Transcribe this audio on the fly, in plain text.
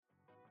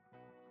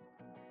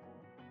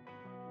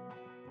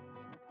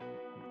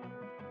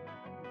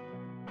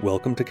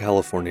Welcome to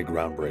California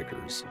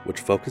Groundbreakers,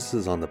 which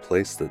focuses on the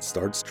place that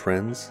starts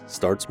trends,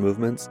 starts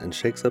movements, and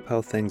shakes up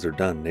how things are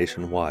done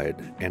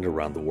nationwide and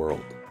around the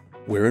world.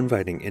 We're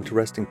inviting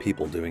interesting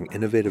people doing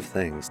innovative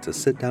things to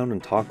sit down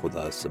and talk with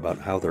us about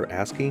how they're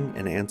asking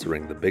and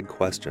answering the big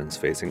questions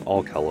facing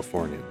all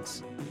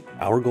Californians.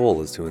 Our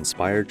goal is to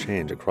inspire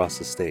change across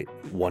the state,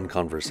 one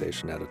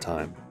conversation at a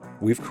time.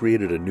 We've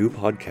created a new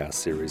podcast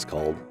series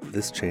called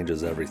This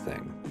Changes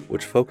Everything,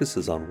 which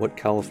focuses on what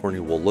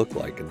California will look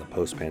like in the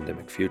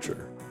post-pandemic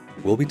future.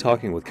 We'll be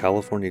talking with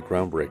California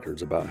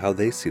groundbreakers about how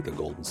they see the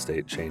Golden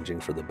State changing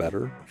for the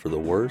better, for the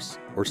worse,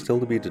 or still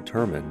to be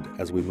determined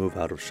as we move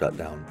out of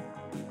shutdown.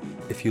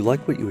 If you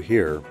like what you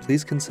hear,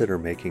 please consider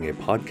making a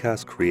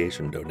podcast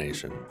creation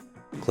donation.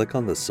 Click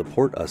on the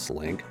Support Us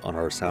link on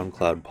our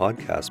SoundCloud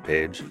podcast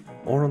page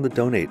or on the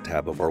Donate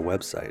tab of our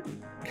website,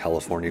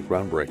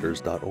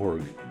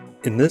 californiagroundbreakers.org.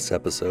 In this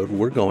episode,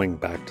 we're going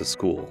back to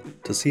school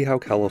to see how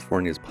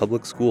California's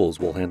public schools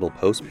will handle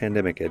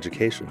post-pandemic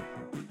education.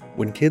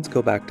 When kids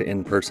go back to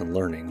in-person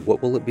learning,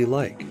 what will it be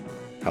like?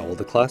 How will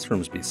the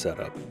classrooms be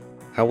set up?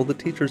 How will the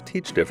teachers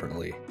teach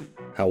differently?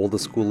 How will the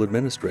school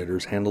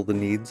administrators handle the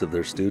needs of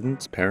their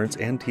students, parents,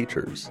 and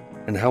teachers?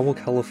 And how will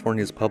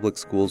California's public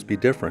schools be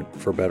different,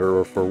 for better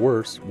or for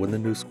worse, when the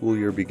new school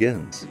year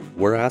begins?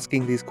 We're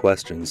asking these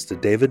questions to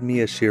David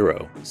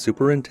Miyashiro,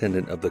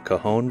 Superintendent of the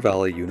Cajon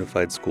Valley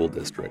Unified School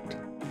District.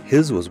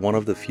 His was one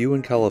of the few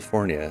in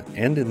California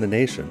and in the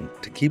nation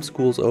to keep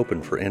schools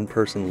open for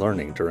in-person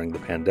learning during the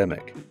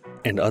pandemic.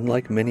 And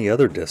unlike many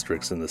other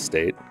districts in the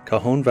state,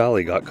 Cajon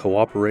Valley got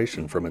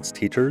cooperation from its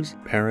teachers,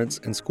 parents,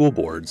 and school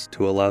boards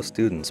to allow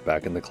students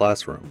back in the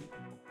classroom.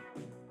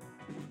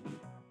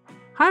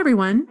 Hi,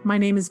 everyone. My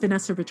name is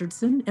Vanessa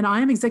Richardson, and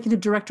I am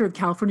Executive Director of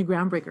California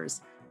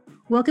Groundbreakers.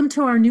 Welcome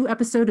to our new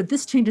episode of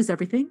This Changes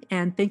Everything,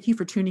 and thank you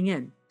for tuning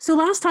in. So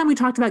last time we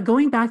talked about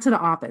going back to the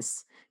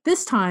office.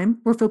 This time,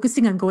 we're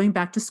focusing on going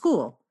back to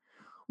school.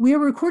 We are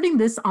recording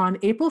this on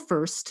April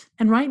 1st,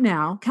 and right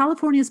now,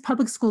 California's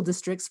public school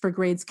districts for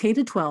grades K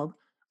to 12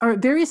 are at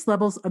various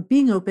levels of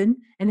being open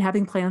and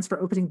having plans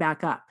for opening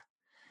back up.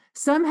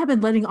 Some have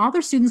been letting all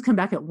their students come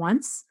back at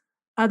once.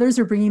 Others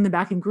are bringing them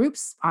back in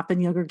groups,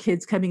 often younger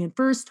kids coming in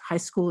first, high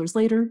schoolers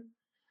later.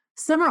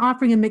 Some are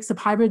offering a mix of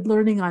hybrid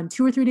learning on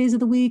 2 or 3 days of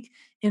the week,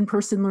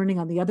 in-person learning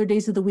on the other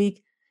days of the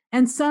week,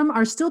 and some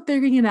are still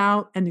figuring it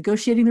out and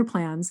negotiating their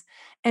plans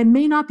and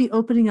may not be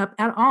opening up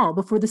at all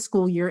before the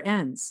school year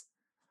ends.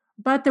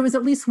 But there was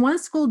at least one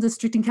school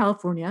district in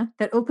California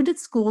that opened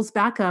its schools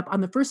back up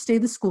on the first day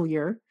of the school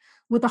year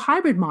with a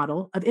hybrid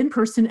model of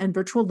in-person and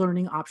virtual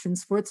learning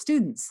options for its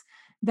students.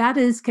 That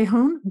is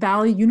Cajon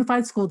Valley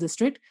Unified School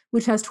District,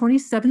 which has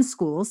 27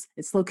 schools.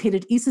 It's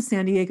located east of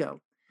San Diego.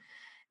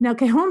 Now,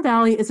 Cajon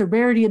Valley is a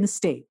rarity in the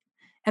state.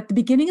 At the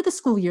beginning of the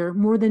school year,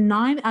 more than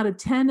 9 out of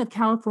 10 of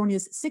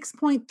California's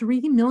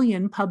 6.3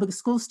 million public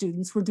school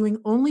students were doing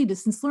only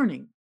distance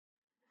learning.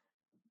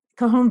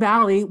 Cajon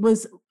Valley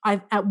was,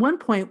 at one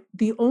point,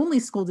 the only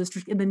school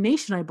district in the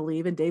nation, I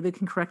believe, and David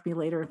can correct me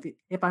later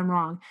if I'm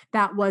wrong,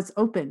 that was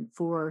open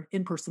for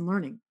in-person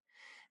learning.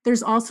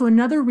 There's also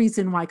another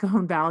reason why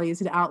Cajon Valley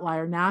is an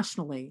outlier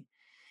nationally.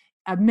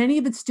 Many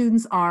of its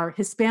students are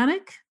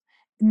Hispanic.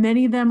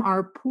 Many of them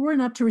are poor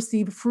enough to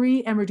receive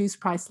free and reduced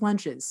price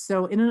lunches.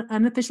 So in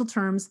unofficial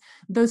terms,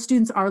 those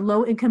students are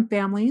low-income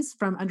families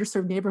from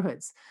underserved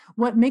neighborhoods.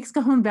 What makes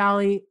Cajon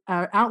Valley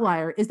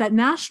outlier is that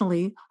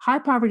nationally,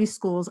 high-poverty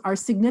schools are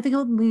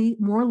significantly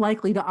more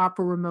likely to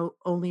offer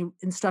remote-only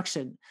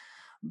instruction.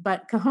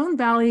 But Cajon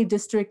Valley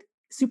District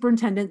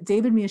Superintendent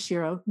David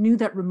Miyashiro knew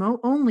that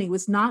remote-only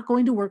was not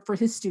going to work for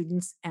his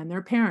students and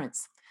their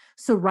parents.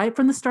 So right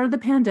from the start of the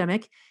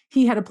pandemic,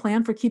 he had a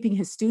plan for keeping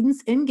his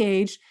students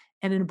engaged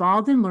and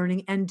involved in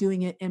learning and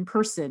doing it in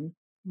person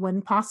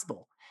when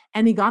possible.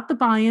 And he got the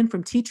buy-in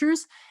from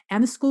teachers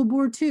and the school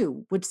board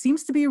too, which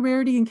seems to be a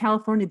rarity in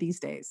California these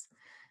days.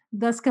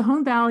 Thus,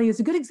 Cajon Valley is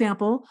a good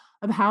example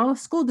of how a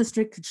school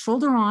district could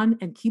shoulder on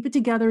and keep it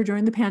together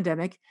during the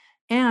pandemic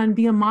and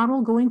be a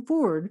model going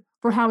forward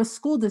for how a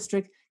school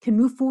district can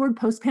move forward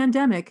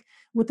post-pandemic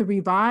with a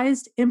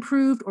revised,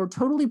 improved, or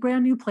totally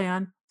brand new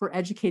plan for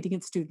educating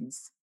its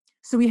students.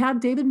 So we have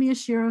David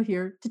Miyashiro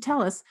here to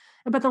tell us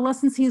about the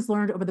lessons he has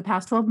learned over the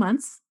past 12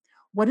 months,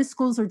 what his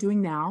schools are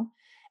doing now,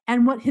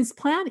 and what his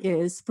plan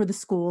is for the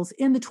schools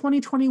in the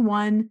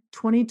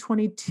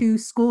 2021-2022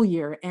 school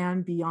year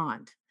and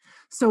beyond.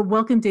 So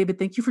welcome, David.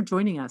 Thank you for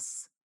joining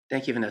us.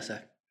 Thank you,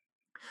 Vanessa.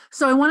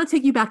 So I want to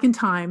take you back in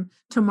time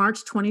to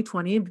March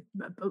 2020,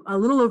 a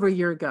little over a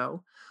year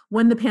ago,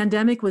 when the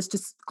pandemic was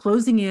just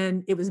closing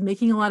in. It was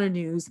making a lot of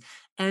news,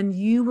 and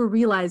you were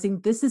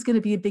realizing this is going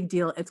to be a big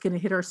deal. It's going to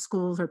hit our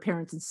schools, our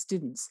parents, and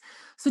students.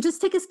 So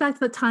just take us back to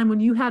the time when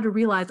you had to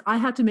realize, I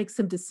have to make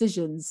some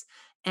decisions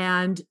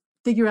and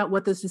figure out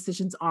what those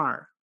decisions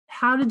are.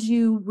 How did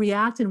you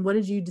react, and what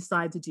did you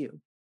decide to do?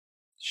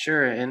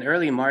 Sure. In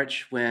early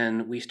March,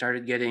 when we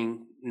started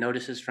getting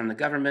notices from the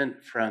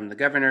government, from the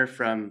governor,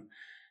 from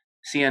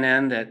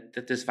CNN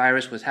that this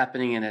virus was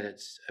happening and that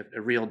it's a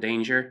real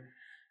danger,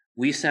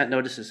 We sent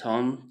notices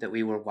home that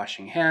we were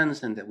washing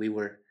hands and that we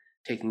were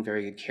taking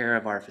very good care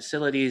of our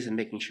facilities and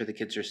making sure the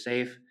kids are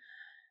safe.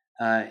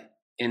 Uh,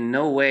 in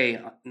no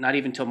way, not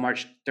even till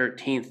March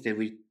 13th, did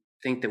we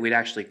think that we'd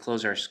actually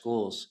close our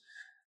schools.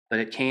 But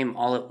it came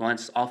all at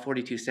once. All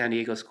 42 San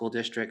Diego school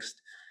districts,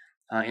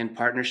 in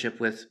partnership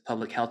with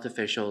public health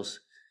officials,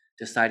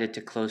 decided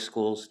to close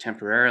schools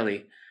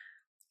temporarily.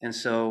 And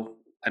so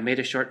I made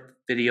a short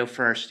video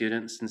for our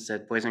students and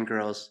said, boys and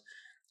girls,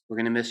 we're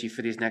going to miss you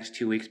for these next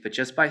 2 weeks, but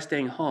just by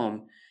staying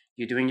home,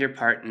 you're doing your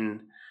part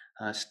in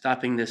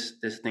stopping this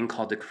thing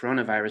called the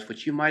coronavirus,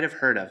 which you might have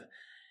heard of.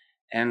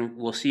 And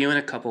we'll see you in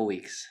a couple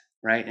weeks,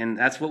 right? And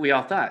that's what we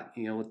all thought.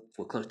 We'll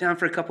close down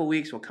for a couple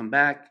weeks, we'll come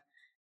back,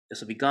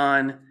 this will be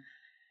gone.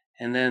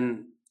 And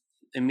then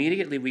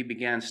immediately we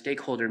began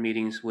stakeholder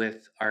meetings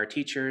with our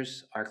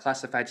teachers, our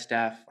classified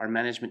staff, our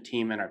management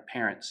team, and our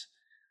parents.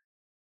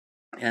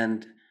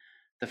 And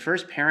the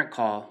first parent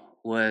call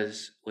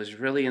was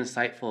really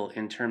insightful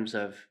in terms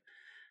of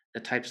the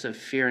types of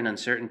fear and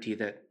uncertainty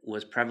that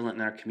was prevalent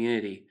in our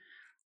community.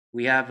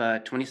 We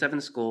have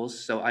 27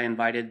 schools, so I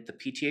invited the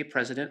PTA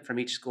president from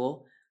each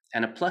school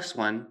and a plus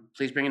one.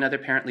 Please bring another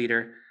parent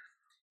leader.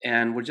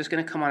 And we're just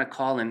going to come on a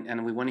call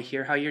and we want to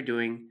hear how you're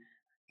doing.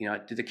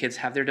 Do the kids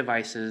have their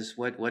devices?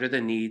 What are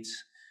the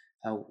needs?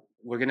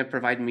 We're going to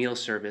provide meal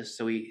service.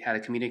 So we had a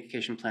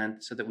communication plan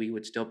so that we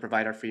would still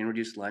provide our free and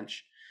reduced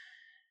lunch.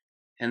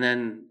 And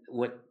then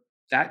what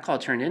that call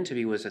turned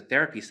into was a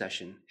therapy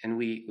session. And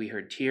we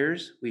heard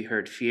tears, we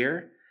heard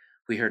fear,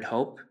 we heard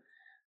hope.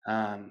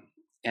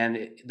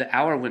 The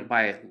hour went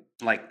by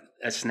like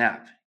a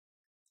snap.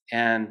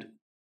 And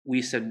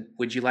we said,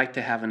 would you like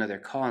to have another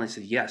call? And they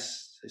said,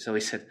 yes. So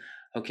we said,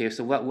 okay,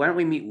 so why don't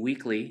we meet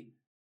weekly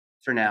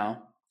for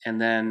now? And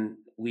then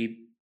we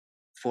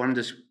formed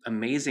this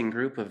amazing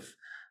group of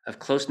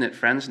close-knit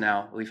friends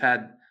now. We've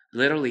had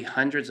literally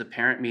hundreds of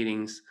parent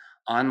meetings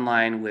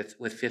online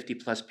with 50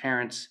 plus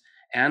parents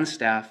and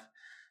staff,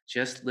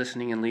 just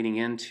listening and leaning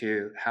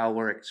into how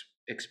we're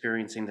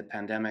experiencing the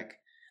pandemic.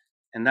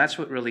 And that's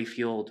what really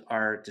fueled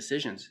our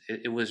decisions.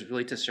 It was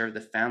really to serve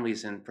the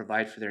families and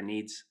provide for their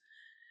needs.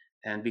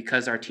 And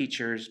because our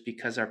teachers,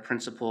 because our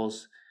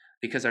principals,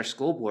 because our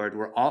school board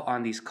were all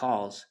on these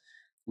calls,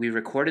 we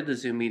recorded the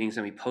Zoom meetings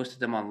and we posted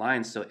them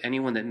online so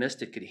anyone that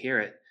missed it could hear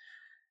it.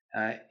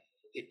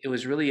 It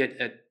was really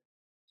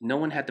no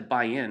one had to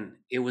buy in.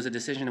 It was a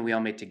decision that we all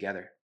made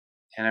together.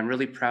 And I'm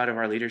really proud of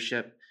our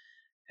leadership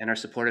and our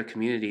supportive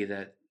community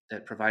that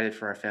provided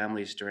for our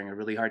families during a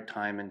really hard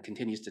time and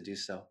continues to do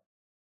so.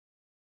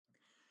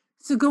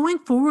 So going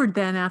forward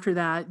then after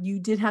that, you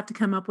did have to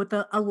come up with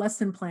a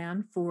lesson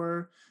plan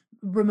for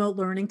remote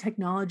learning.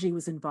 Technology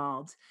was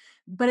involved.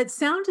 But it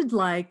sounded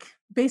like,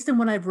 based on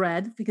what I've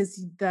read,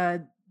 because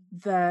the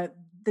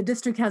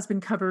district has been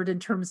covered in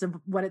terms of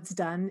what it's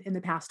done in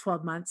the past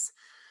 12 months,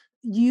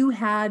 you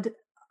had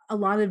a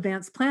lot of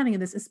advanced planning in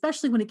this,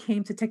 especially when it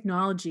came to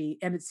technology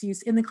and its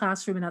use in the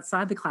classroom and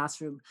outside the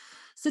classroom.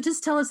 So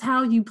just tell us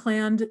how you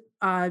planned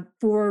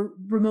for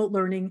remote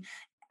learning,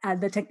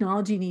 the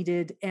technology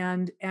needed,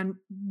 and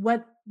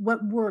what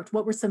worked.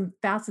 What were some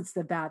facets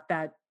of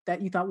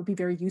that you thought would be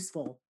very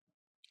useful?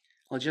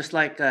 Well, just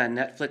like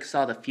Netflix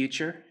saw the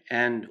future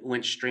and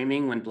went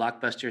streaming when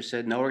Blockbuster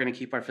said, no, we're going to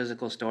keep our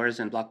physical stores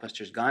and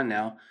Blockbuster's gone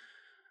now,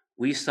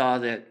 we saw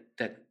that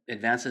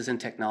advances in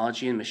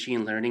technology and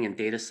machine learning and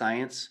data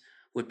science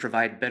would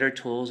provide better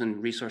tools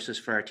and resources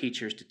for our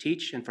teachers to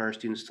teach and for our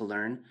students to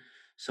learn.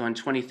 So in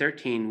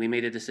 2013, we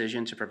made a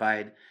decision to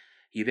provide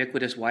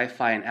ubiquitous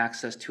Wi-Fi and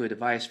access to a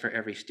device for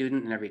every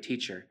student and every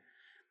teacher.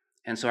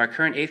 And so our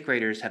current eighth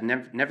graders have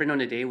never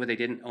known a day where they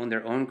didn't own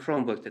their own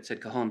Chromebook that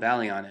said Cajon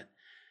Valley on it.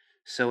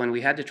 So when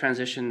we had to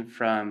transition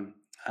from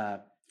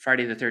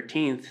Friday the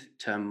 13th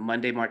to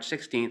Monday, March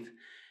 16th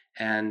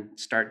and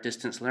start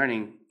distance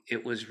learning,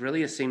 it was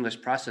really a seamless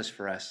process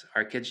for us.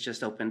 Our kids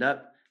just opened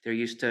up. They're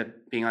used to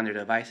being on their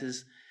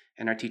devices,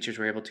 and our teachers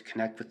were able to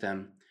connect with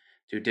them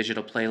through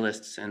digital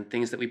playlists and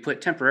things that we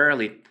put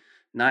temporarily,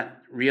 not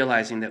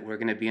realizing that we're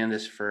going to be in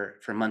this for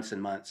months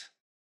and months.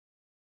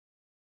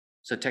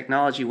 So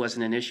technology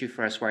wasn't an issue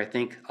for us, where I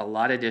think a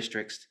lot of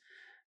districts,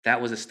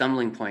 that was a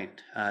stumbling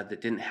point,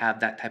 that didn't have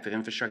that type of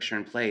infrastructure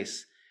in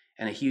place,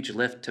 and a huge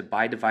lift to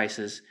buy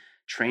devices,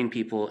 train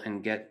people,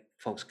 and get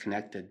folks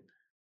connected.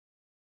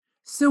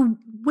 So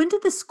when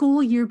did the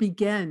school year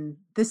begin?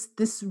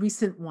 This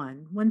recent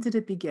one. When did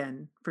it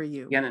begin for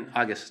you? Again, in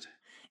August.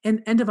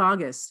 In end of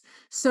August.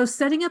 So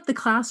setting up the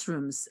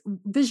classrooms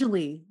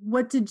visually,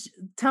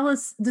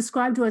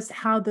 describe to us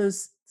how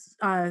those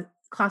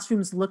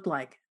classrooms looked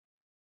like?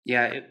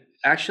 Yeah,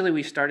 actually,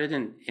 we started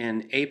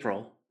in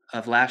April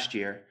of last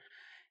year,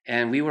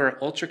 and we were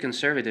ultra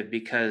conservative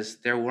because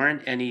there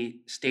weren't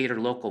any state or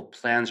local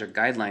plans or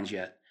guidelines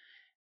yet.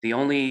 The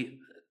only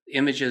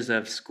images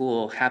of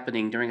school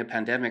happening during a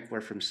pandemic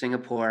were from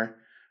Singapore,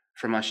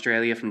 from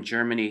Australia, from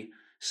Germany,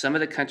 some of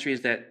the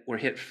countries that were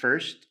hit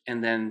first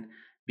and then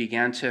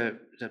began to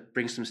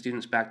bring some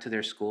students back to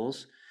their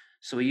schools.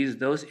 So we used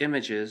those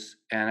images,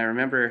 and I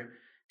remember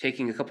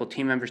taking a couple of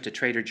team members to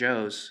Trader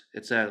Joe's.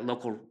 It's a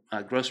local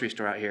grocery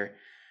store out here.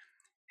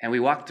 And we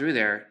walked through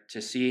there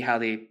to see how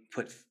they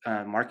put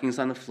markings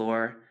on the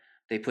floor.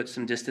 They put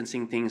some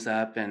distancing things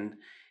up and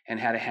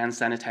had a hand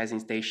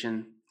sanitizing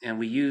station. And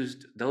we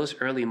used those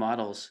early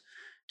models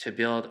to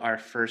build our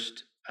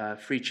first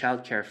free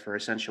childcare for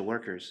essential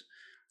workers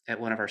at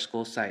one of our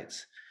school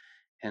sites.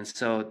 And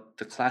so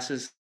the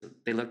classes,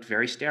 they looked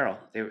very sterile.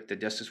 The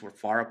desks were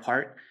far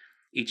apart.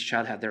 Each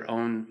child had their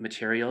own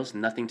materials,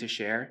 nothing to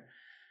share.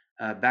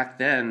 Back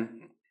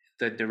then,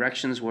 the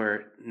directions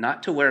were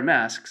not to wear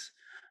masks,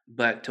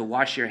 but to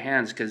wash your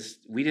hands, because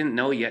we didn't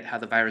know yet how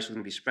the virus was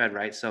going to be spread,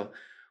 right? So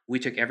we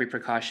took every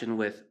precaution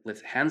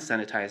with hand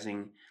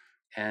sanitizing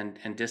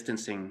and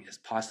distancing as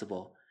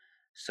possible.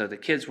 So the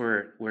kids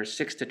were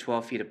 6 to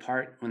 12 feet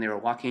apart when they were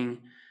walking,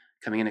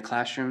 coming into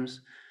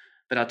classrooms.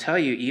 But I'll tell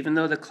you, even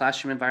though the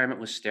classroom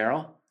environment was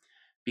sterile,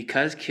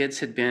 because kids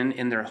had been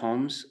in their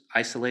homes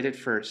isolated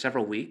for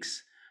several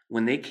weeks,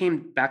 when they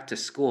came back to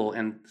school,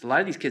 and a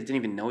lot of these kids didn't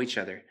even know each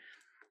other,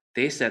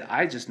 they said,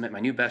 I just met my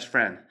new best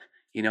friend.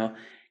 You know,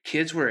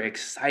 kids were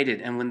excited.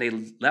 And when they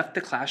left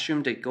the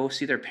classroom to go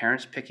see their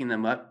parents picking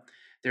them up,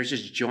 there's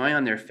just joy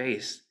on their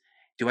face.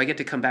 Do I get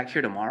to come back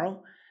here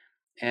tomorrow?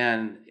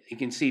 And you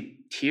can see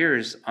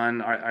tears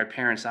on our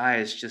parents'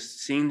 eyes, just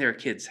seeing their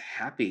kids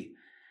happy.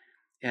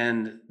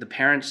 And the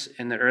parents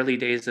in the early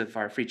days of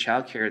our free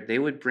childcare, they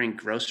would bring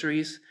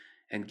groceries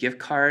and gift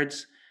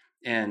cards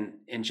and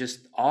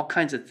just all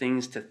kinds of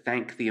things to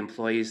thank the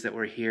employees that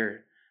were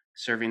here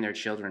serving their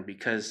children.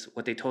 Because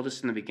what they told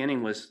us in the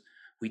beginning was,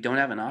 we don't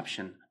have an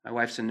option. My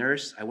wife's a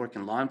nurse. I work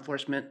in law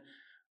enforcement.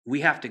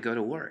 We have to go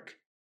to work.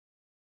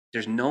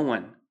 There's no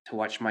one to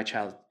watch my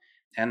child.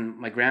 And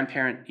my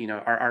grandparent, you know,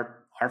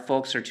 our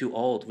folks are too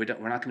old. We're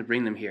not going to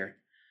bring them here.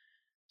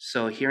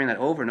 So hearing that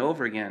over and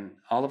over again,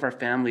 all of our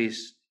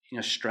families, you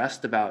know,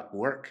 stressed about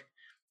work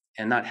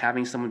and not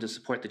having someone to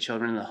support the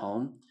children in the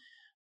home.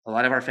 A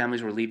lot of our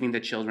families were leaving the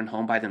children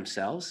home by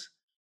themselves,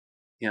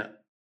 you know,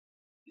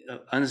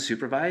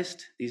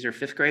 unsupervised. These are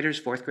 5th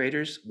graders, 4th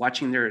graders,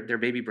 watching their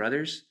baby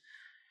brothers.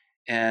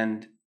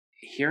 And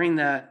hearing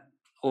that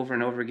over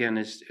and over again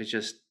is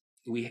just,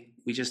 we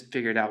just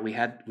figured out we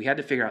had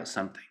to figure out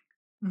something.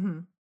 Mm-hmm.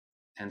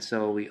 And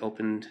so we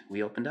opened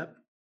up.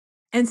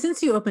 And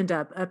since you opened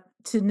up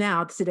to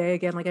now, today,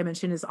 again, like I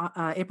mentioned, is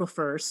April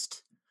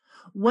 1st.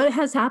 What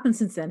has happened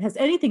since then? Has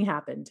anything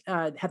happened?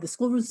 Have the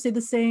school rooms stayed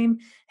the same?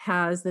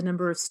 Has the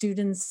number of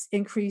students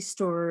increased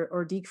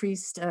or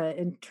decreased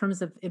in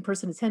terms of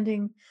in-person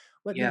attending?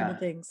 What normal Yeah.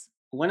 things?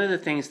 One of the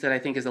things that I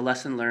think is a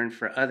lesson learned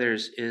for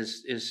others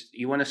is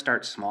you want to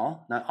start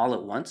small, not all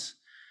at once.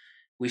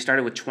 We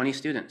started with 20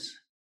 students.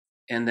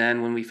 And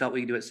then when we felt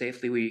we could do it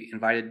safely, we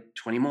invited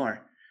 20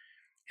 more.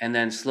 And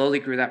then slowly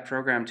grew that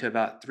program to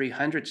about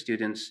 300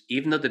 students.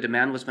 Even though the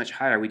demand was much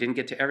higher, we didn't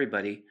get to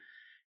everybody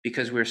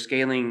because we're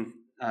scaling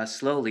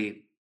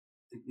slowly,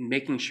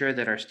 making sure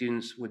that our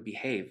students would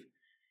behave.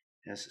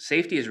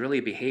 Safety is really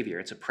a behavior.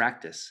 It's a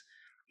practice.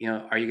 You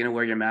know, are you going to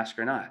wear your mask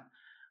or not?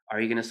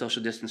 Are you going to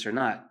social distance or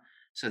not?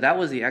 So that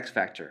was the X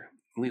factor.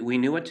 We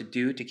knew what to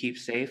do to keep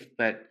safe,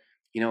 but,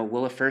 you know,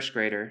 will a 1st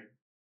grader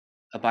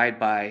abide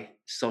by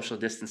social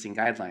distancing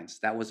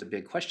guidelines? That was a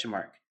big question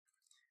mark.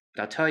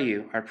 But I'll tell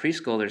you, our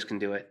preschoolers can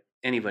do it.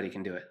 Anybody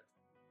can do it.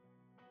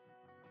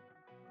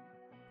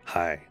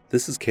 Hi,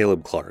 this is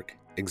Caleb Clark,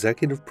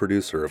 executive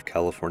producer of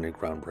California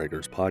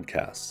Groundbreakers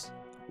podcasts.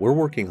 We're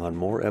working on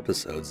more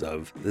episodes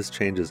of This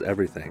Changes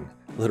Everything,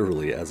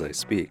 literally as I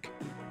speak,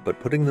 but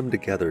putting them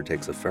together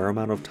takes a fair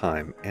amount of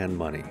time and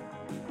money.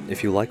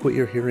 If you like what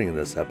you're hearing in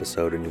this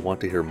episode and you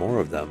want to hear more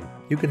of them,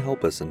 you can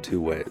help us in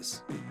 2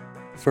 ways.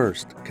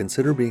 First,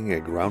 consider being a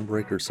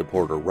Groundbreaker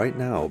supporter right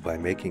now by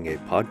making a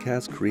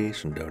podcast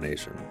creation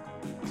donation.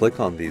 Click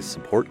on the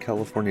Support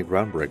California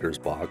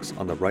Groundbreakers box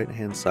on the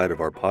right-hand side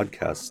of our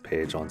podcasts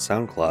page on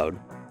SoundCloud.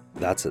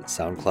 That's at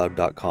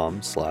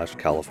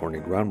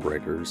soundcloud.com/California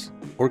Groundbreakers,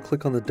 or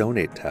click on the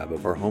Donate tab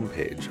of our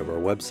homepage of our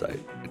website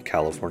at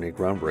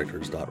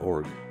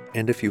californiagroundbreakers.org.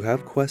 And if you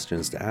have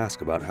questions to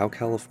ask about how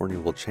California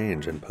will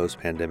change in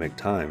post-pandemic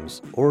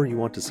times, or you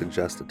want to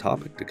suggest a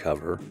topic to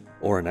cover,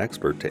 or an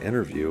expert to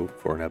interview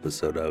for an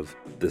episode of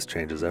This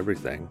Changes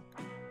Everything,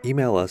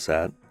 email us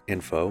at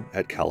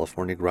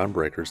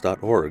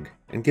info@californiagroundbreakers.org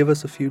and give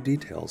us a few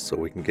details so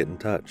we can get in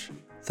touch.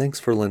 Thanks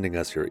for lending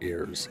us your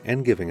ears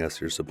and giving us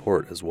your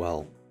support as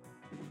well.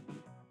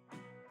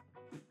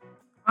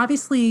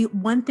 Obviously,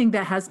 one thing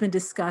that has been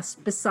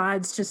discussed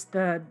besides just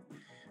the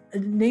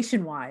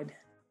nationwide,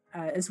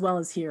 as well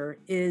as here,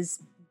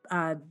 is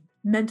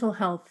mental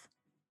health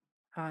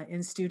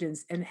in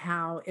students and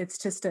how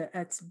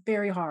it's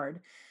very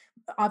hard.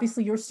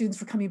 Obviously, your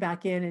students were coming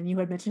back in and you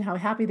had mentioned how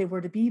happy they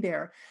were to be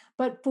there.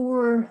 But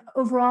for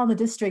overall in the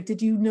district,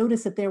 did you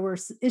notice that there were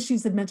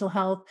issues of mental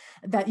health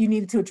that you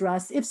needed to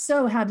address? If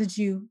so, how did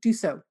you do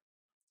so?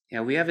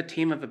 Yeah, we have a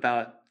team of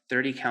about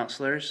 30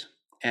 counselors,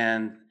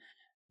 and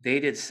they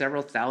did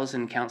several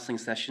thousand counseling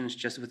sessions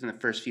just within the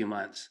first few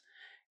months.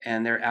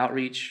 And their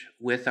outreach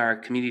with our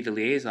community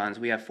liaisons,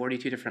 we have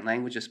 42 different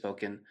languages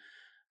spoken.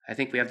 I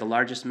think we have the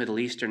largest Middle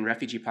Eastern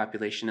refugee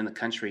population in the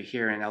country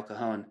here in El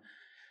Cajon.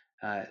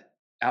 Uh,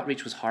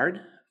 Outreach was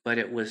hard, but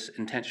it was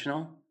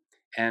intentional.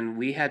 And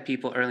we had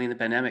people early in the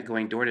pandemic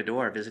going door to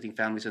door, visiting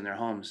families in their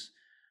homes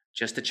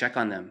just to check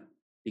on them,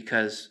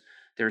 because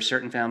there were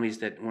certain families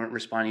that weren't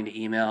responding to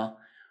email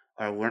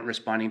or weren't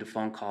responding to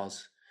phone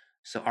calls.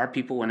 So our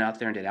people went out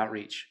there and did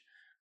outreach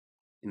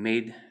and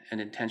made an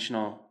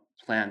intentional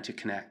plan to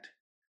connect.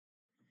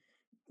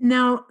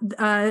 Now,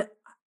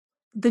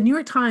 the New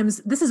York Times,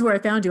 this is where I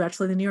found you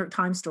actually, the New York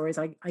Times stories.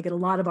 I get a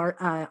lot of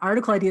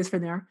article ideas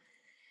from there.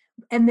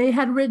 And they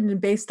had written,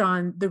 based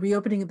on the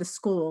reopening of the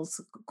schools,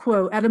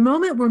 quote, at a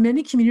moment where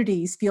many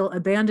communities feel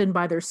abandoned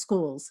by their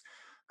schools,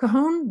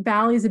 Cajon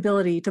Valley's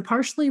ability to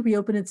partially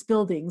reopen its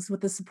buildings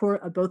with the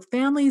support of both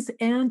families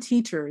and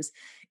teachers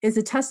is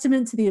a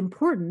testament to the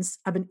importance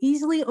of an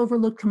easily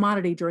overlooked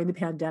commodity during the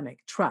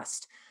pandemic,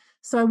 trust.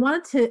 So I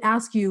wanted to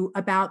ask you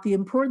about the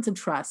importance of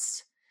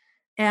trust,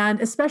 and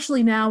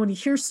especially now when you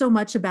hear so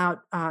much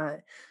about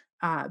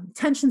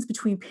tensions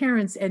between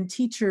parents and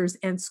teachers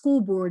and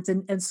school boards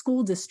and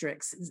school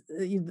districts.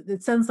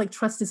 It sounds like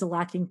trust is a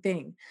lacking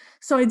thing.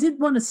 So I did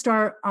want to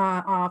start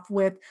off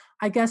with,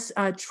 I guess,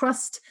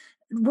 trust,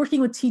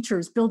 working with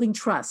teachers, building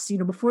trust,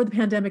 before the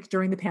pandemic,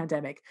 during the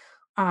pandemic.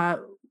 Uh,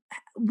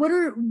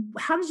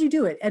 how did you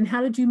do it? And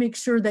how did you make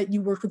sure that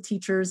you worked with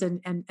teachers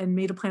and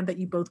made a plan that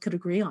you both could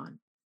agree on?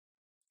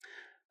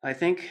 I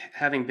think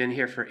having been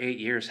here for 8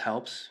 years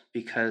helps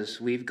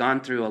because we've gone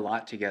through a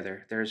lot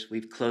together.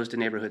 We've closed a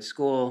neighborhood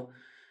school.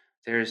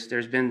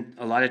 There's been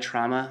a lot of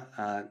trauma,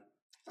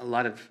 a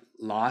lot of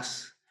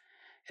loss,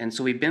 and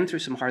so we've been through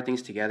some hard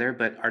things together.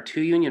 But our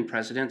two union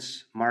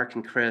presidents, Mark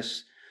and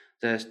Chris,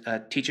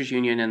 the teachers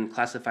union and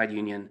classified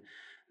union,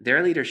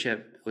 their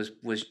leadership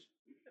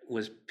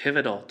was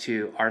pivotal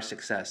to our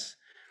success.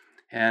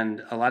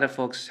 And a lot of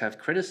folks have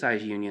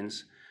criticized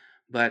unions,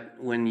 but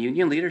when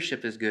union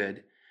leadership is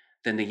good,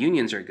 then the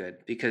unions are good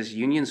because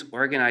unions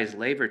organize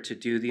labor to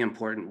do the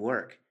important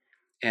work.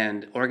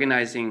 And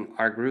organizing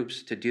our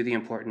groups to do the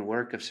important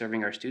work of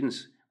serving our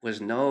students was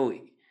no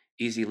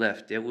easy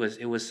lift. It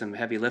was some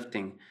heavy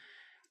lifting.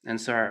 And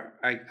so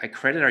I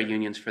credit our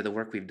unions for the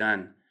work we've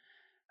done.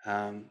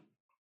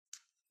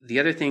 The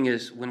other thing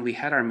is when we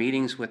had our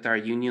meetings with our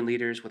union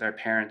leaders, with our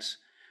parents,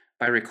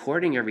 by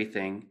recording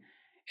everything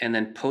and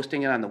then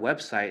posting it on the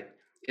website,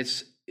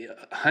 it's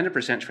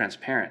 100%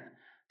 transparent.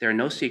 There are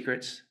no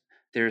secrets.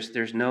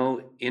 There's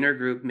no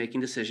intergroup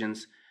making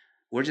decisions.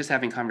 We're just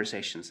having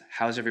conversations.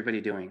 How's everybody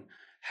doing?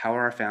 How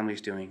are our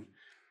families doing?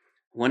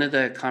 One of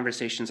the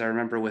conversations I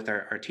remember with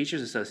our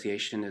Teachers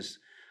Association is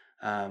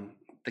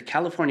the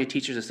California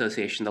Teachers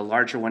Association, the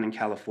larger one in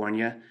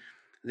California.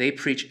 They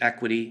preach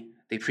equity.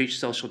 They preach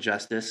social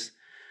justice.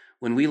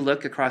 When we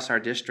look across our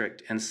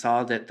district and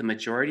saw that the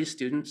majority of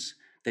students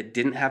that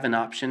didn't have an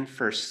option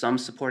for some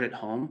support at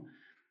home,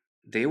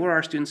 they were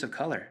our students of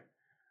color.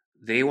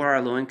 They were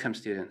our low-income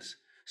students.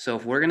 So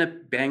if we're going to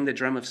bang the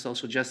drum of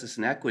social justice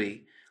and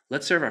equity,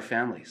 let's serve our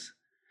families.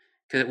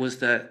 Because it was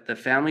the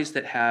families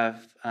that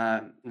have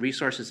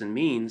resources and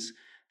means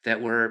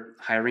that were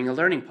hiring a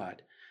learning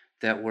pod,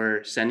 that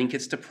were sending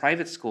kids to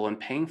private school and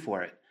paying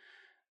for it,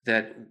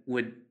 that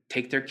would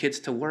take their kids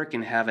to work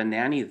and have a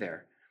nanny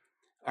there.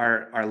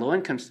 Our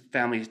low-income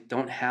families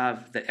don't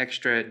have the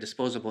extra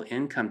disposable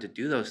income to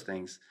do those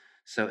things.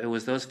 So it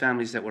was those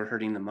families that were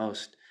hurting the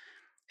most.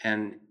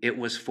 And it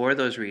was for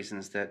those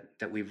reasons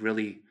that we've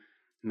really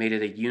made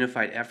it a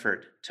unified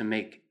effort to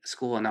make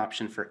school an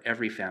option for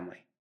every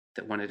family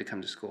that wanted to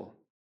come to school.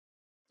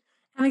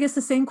 And I guess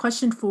the same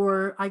question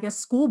for, I guess,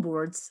 school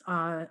boards.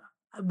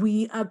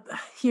 We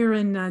here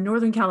in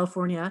Northern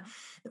California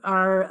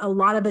are a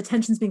lot of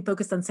attention's being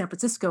focused on San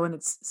Francisco and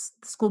its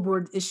school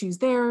board issues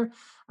there,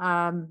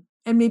 and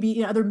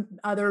maybe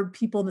other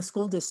people in the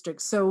school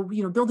district. So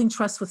building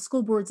trust with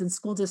school boards and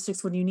school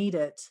districts when you need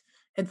it.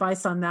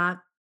 Advice on that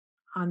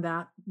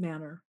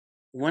manner.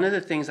 One of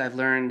the things I've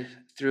learned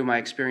through my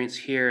experience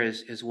here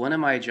is one of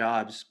my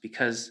jobs,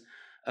 because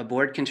a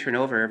board can turn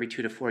over every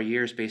 2 to 4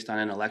 years based on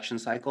an election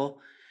cycle,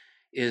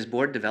 is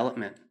board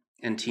development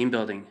and team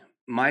building.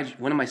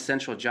 One of my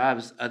central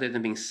jobs, other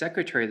than being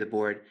secretary of the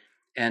board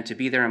and to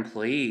be their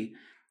employee,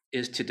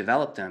 is to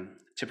develop them,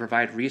 to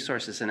provide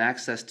resources and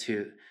access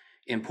to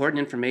important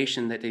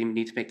information that they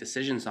need to make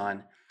decisions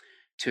on,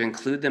 to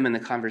include them in the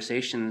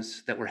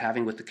conversations that we're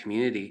having with the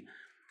community.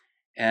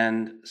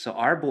 And so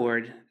our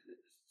board,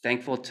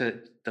 thankful to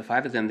the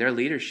 5 of them, their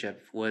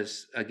leadership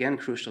was, again,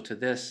 crucial to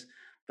this.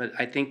 But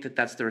I think that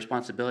that's the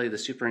responsibility of the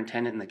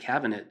superintendent and the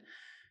cabinet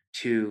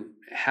to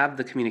have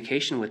the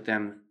communication with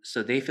them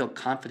so they feel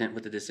confident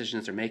with the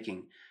decisions they're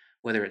making,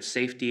 whether it's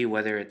safety,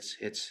 whether it's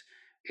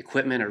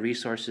equipment or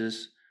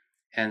resources,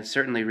 and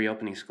certainly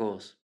reopening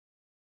schools.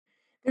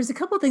 There's a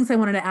couple of things I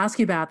wanted to ask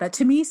you about that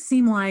to me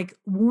seem like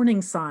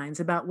warning signs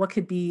about what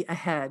could be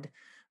ahead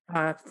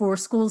for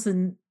schools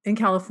in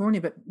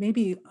California, but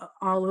maybe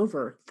all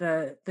over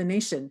the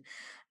nation.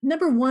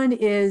 Number one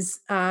is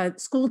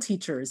school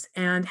teachers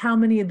and how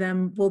many of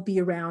them will be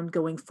around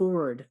going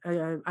forward.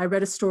 I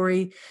read a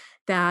story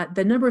that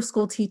the number of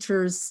school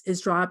teachers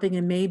is dropping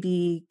and may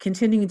be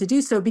continuing to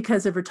do so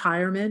because of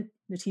retirement,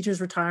 the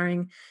teachers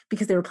retiring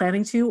because they were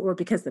planning to, or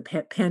because the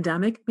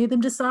pandemic made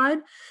them decide,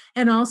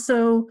 and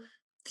also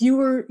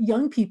fewer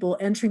young people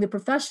entering the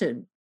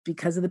profession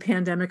because of the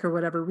pandemic or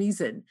whatever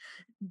reason.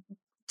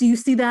 Do you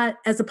see that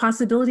as a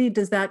possibility?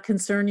 Does that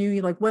concern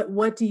you? Like,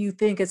 what do you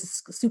think as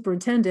a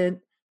superintendent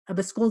of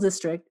a school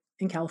district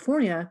in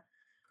California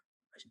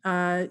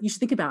you should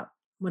think about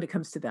when it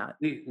comes to that?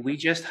 We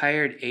just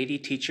hired 80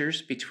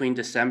 teachers between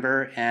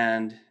December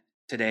and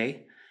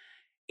today,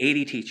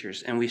 80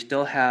 teachers, and we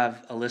still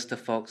have a list of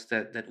folks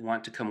that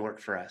want to come work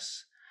for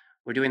us.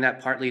 We're doing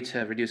that partly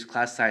to reduce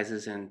class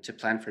sizes and to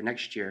plan for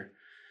next year.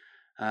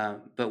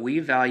 But we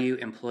value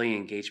employee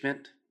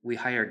engagement. We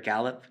hire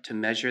Gallup to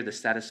measure the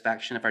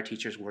satisfaction of our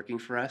teachers working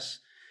for us.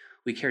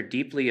 We care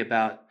deeply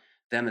about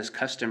them as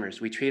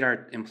customers. We treat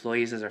our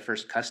employees as our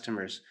first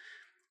customers.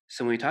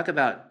 So when we talk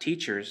about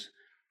teachers,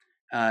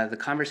 the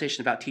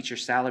conversation about teacher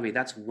salary,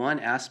 that's one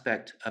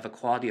aspect of a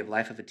quality of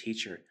life of a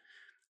teacher.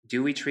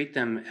 Do we treat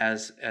them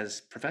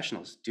as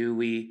professionals? Do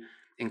we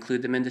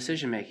include them in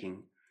decision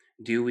making?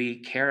 Do we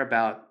care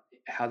about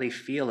how they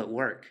feel at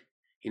work?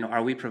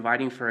 Are we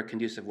providing for a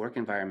conducive work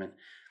environment?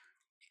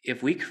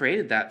 If we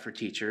created that for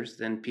teachers,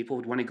 then people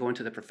would want to go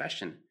into the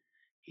profession.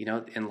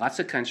 In lots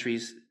of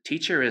countries,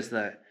 teacher is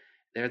they're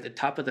at the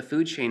top of the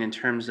food chain in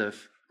terms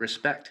of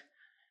respect.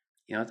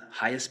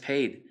 Highest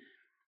paid.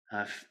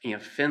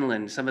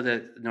 Finland, some of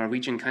the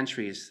Norwegian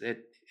countries,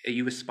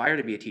 you aspire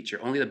to be a teacher.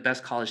 Only the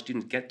best college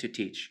students get to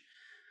teach.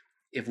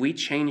 If we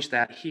change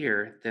that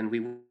here, then we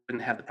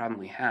wouldn't have the problem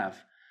we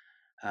have.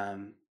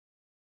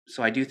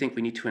 So I do think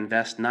we need to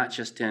invest not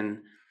just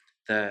in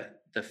the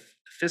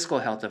physical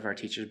health of our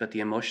teachers, but the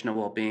emotional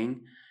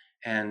well-being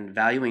and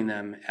valuing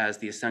them as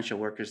the essential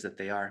workers that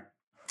they are.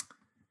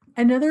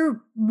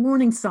 Another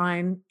warning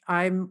sign,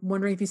 I'm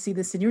wondering if you see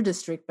this in your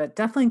district, but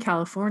definitely in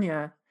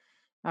California,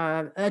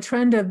 a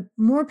trend of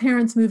more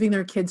parents moving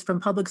their kids from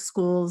public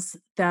schools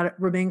that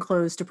remain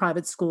closed to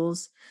private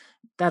schools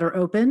that are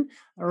open,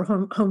 or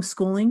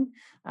homeschooling.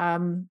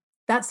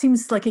 That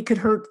seems like it could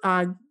hurt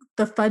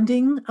the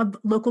funding of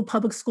local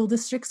public school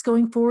districts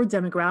going forward.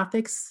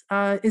 Demographics,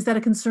 is that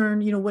a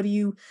concern?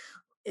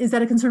 Is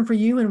that a concern for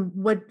you? And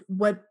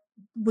what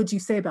would you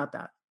say about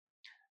that?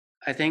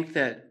 I think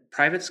that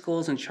private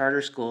schools and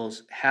charter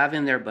schools have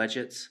in their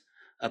budgets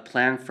a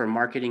plan for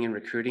marketing and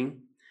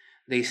recruiting.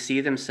 They see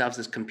themselves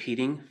as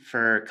competing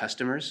for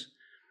customers,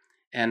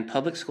 and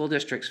public school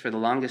districts for the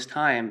longest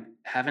time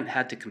haven't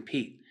had to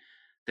compete.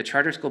 The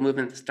charter school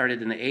movement that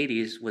started in the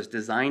 80s was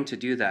designed to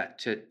do that,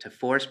 to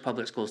force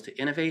public schools to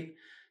innovate,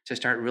 to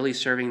start really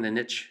serving the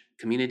niche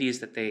communities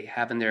that they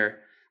have in their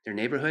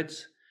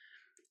neighborhoods.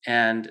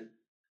 And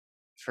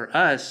for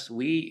us,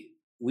 we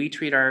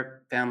treat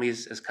our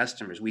families as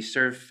customers. We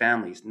serve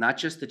families, not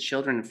just the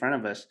children in front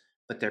of us,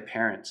 but their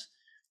parents,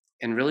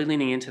 and really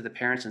leaning into the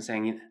parents and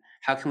saying,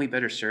 how can we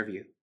better serve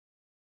you?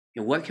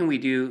 What can we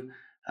do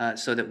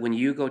so that when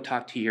you go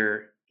talk to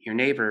your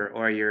neighbor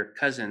or your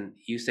cousin,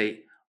 you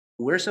say,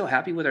 we're so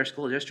happy with our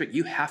school district,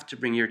 you have to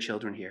bring your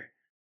children here.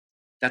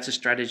 That's a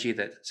strategy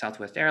that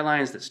Southwest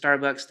Airlines, that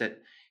Starbucks, that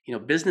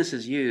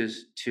businesses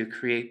use to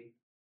create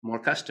more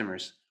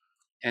customers.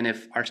 And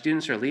if our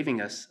students are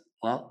leaving us,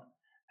 well,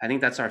 I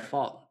think that's our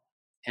fault.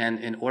 And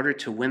in order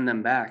to win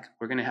them back,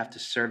 we're going to have to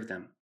serve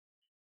them.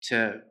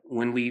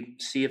 When we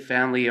see a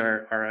family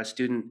or a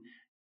student,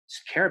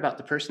 care about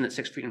the person that's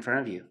 6 feet in front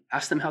of you.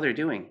 Ask them how they're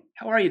doing.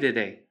 How are you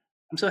today?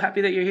 I'm so happy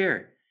that you're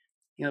here.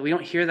 We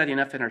don't hear that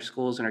enough in our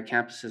schools and our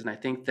campuses. And I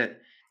think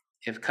that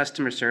if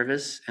customer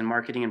service and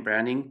marketing and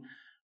branding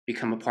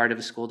become a part of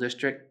a school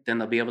district, then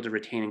they'll be able to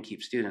retain and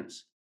keep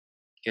students.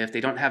 If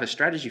they don't have a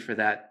strategy for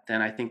that,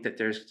 then I think that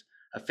there's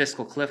a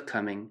fiscal cliff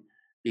coming,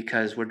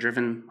 because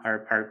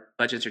our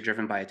budgets are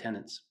driven by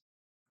attendance.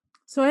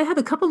 So I have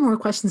a couple more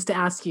questions to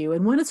ask you,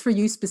 and one is for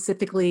you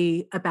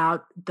specifically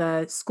about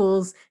the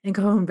schools in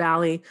Cajon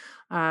Valley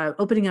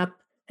opening up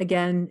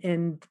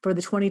again for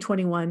the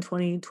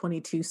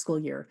 2021-2022 school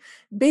year.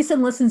 Based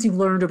on lessons you've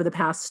learned over the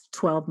past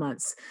 12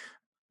 months,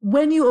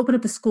 when you open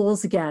up the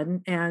schools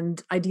again,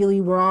 and ideally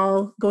we're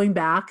all going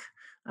back,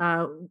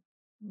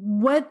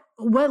 what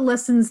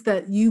lessons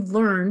that you've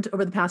learned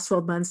over the past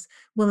 12 months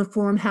will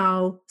inform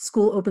how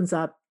school opens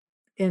up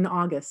in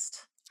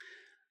August?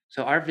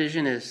 So our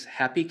vision is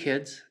happy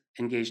kids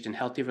engaged in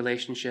healthy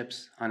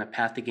relationships on a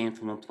path to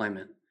gainful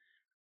employment.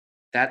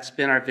 That's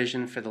been our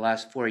vision for the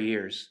last 4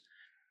 years,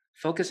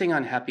 focusing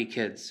on happy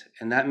kids.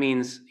 And that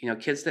means,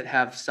 kids that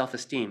have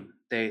self-esteem,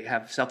 they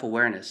have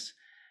self-awareness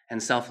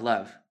and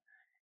self-love.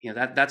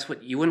 That's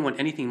what you wouldn't want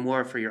anything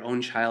more for your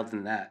own child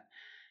than that.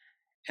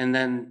 And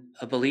then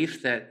a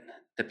belief that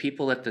the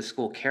people at the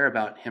school care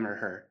about him or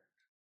her.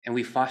 And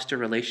we foster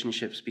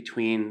relationships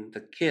between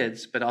the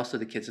kids, but also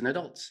the kids and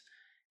adults.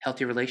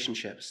 Healthy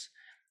relationships,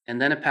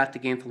 and then a path to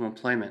gainful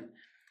employment.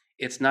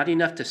 It's not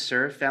enough to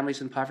serve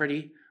families in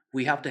poverty.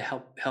 We have to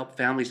help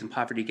families in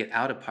poverty get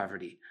out of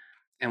poverty.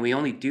 And we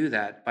only do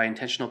that by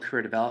intentional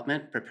career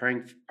development,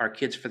 preparing our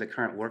kids for the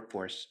current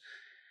workforce.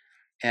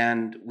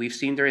 And we've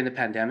seen during the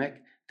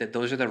pandemic that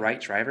those are the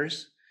right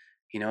drivers.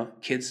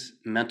 Kids'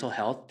 mental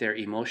health, their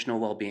emotional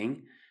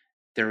well-being,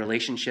 their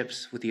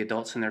relationships with the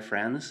adults and their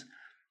friends,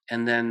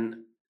 and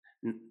then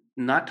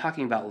not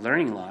talking about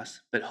learning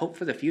loss, but hope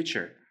for the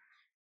future.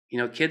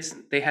 Kids,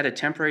 they had a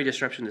temporary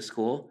disruption to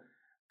school,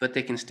 but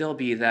they can still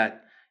be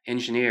that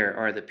engineer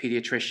or the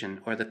pediatrician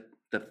or the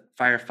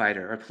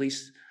firefighter or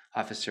police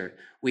officer.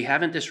 We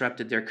haven't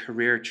disrupted their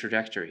career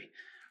trajectory.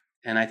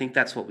 And I think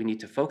that's what we need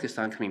to focus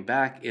on coming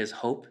back is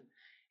hope,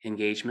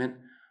 engagement.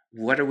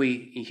 What are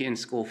we in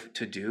school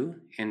to do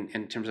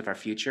in terms of our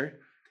future?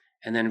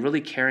 And then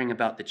really caring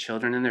about the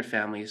children and their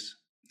families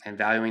and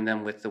valuing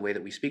them with the way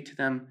that we speak to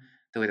them,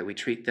 the way that we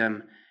treat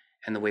them,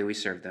 and the way we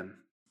serve them.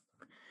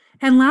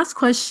 And last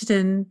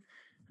question,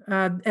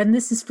 and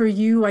this is for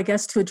you, I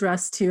guess, to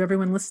address to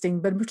everyone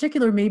listening, but in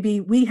particular, maybe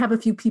we have a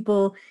few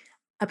people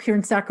up here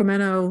in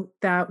Sacramento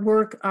that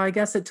work, I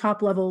guess, at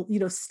top level,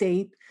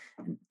 state,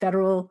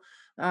 federal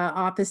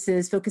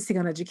offices focusing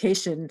on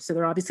education. So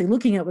they're obviously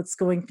looking at what's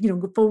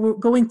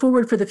going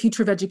forward for the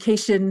future of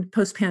education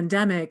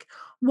post-pandemic.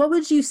 What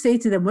would you say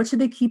to them? What should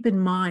they keep in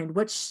mind?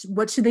 What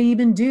should they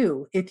even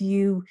do if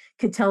you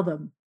could tell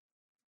them?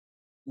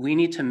 We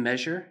need to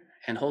measure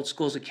and hold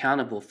schools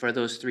accountable for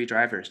those three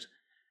drivers: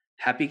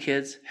 happy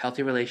kids,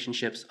 healthy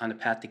relationships on a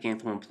path to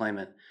gainful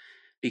employment.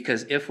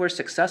 Because if we're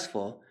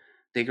successful,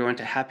 they grow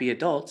into happy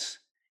adults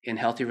in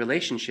healthy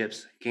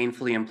relationships,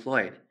 gainfully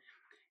employed.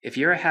 If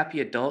you're a happy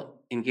adult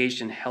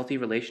engaged in healthy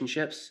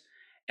relationships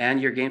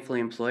and you're gainfully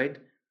employed,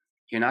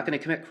 you're not going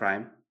to commit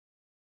crime.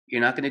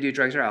 You're not going to do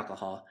drugs or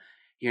alcohol.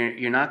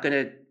 You're not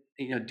going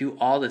to do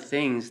all the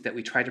things that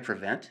we try to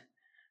prevent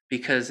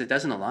because it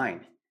doesn't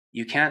align.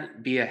 You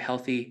can't be a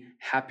healthy,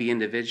 happy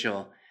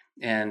individual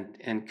and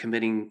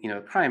committing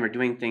crime or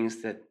doing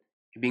things that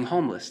being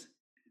homeless.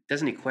 It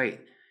doesn't equate.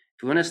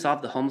 If we want to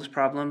solve the homeless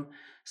problem,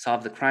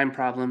 solve the crime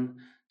problem,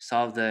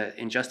 solve the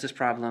injustice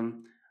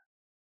problem,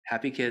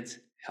 happy kids,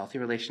 healthy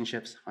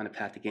relationships on a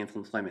path to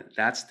gainful employment.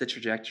 That's the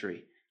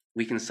trajectory.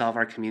 We can solve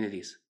our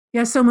communities.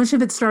 Yeah, so much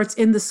of it starts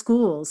in the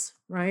schools,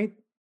 right?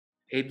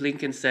 Abe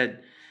Lincoln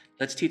said,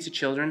 let's teach the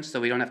children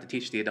so we don't have to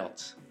teach the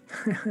adults.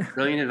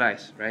 Brilliant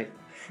advice, right?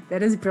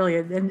 That is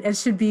brilliant, and it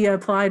should be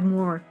applied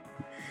more.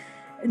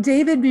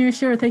 David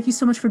Miyashiro, thank you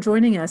so much for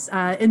joining us.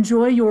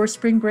 Enjoy your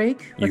spring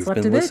break. You've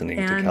been listening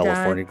to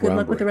California good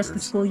luck with the rest of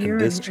the school year.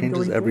 And This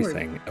Changes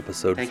Everything,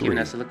 Episode 3,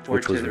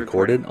 which was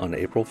recorded on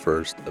April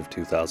 1st of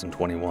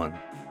 2021.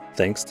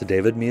 Thanks to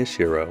David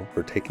Miyashiro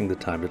for taking the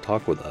time to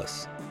talk with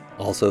us.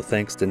 Also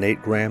thanks to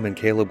Nate Graham and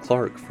Caleb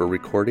Clark for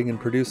recording and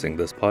producing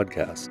this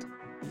podcast.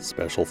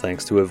 Special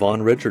thanks to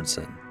Yvonne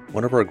Richardson,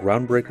 one of our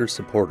Groundbreakers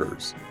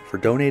supporters, for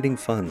donating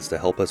funds to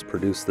help us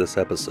produce this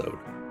episode.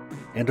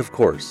 And of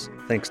course,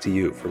 thanks to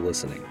you for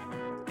listening.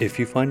 If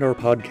you find our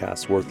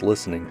podcast worth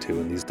listening to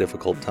in these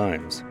difficult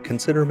times,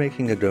 consider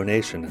making a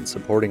donation and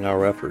supporting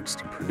our efforts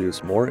to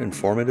produce more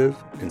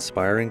informative,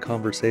 inspiring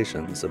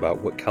conversations about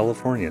what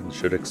Californians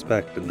should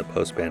expect in the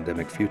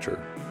post-pandemic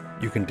future.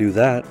 You can do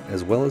that,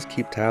 as well as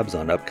keep tabs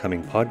on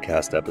upcoming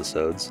podcast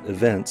episodes,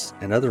 events,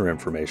 and other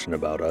information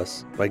about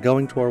us by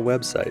going to our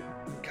website,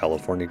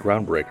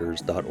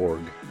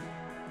 californiagroundbreakers.org.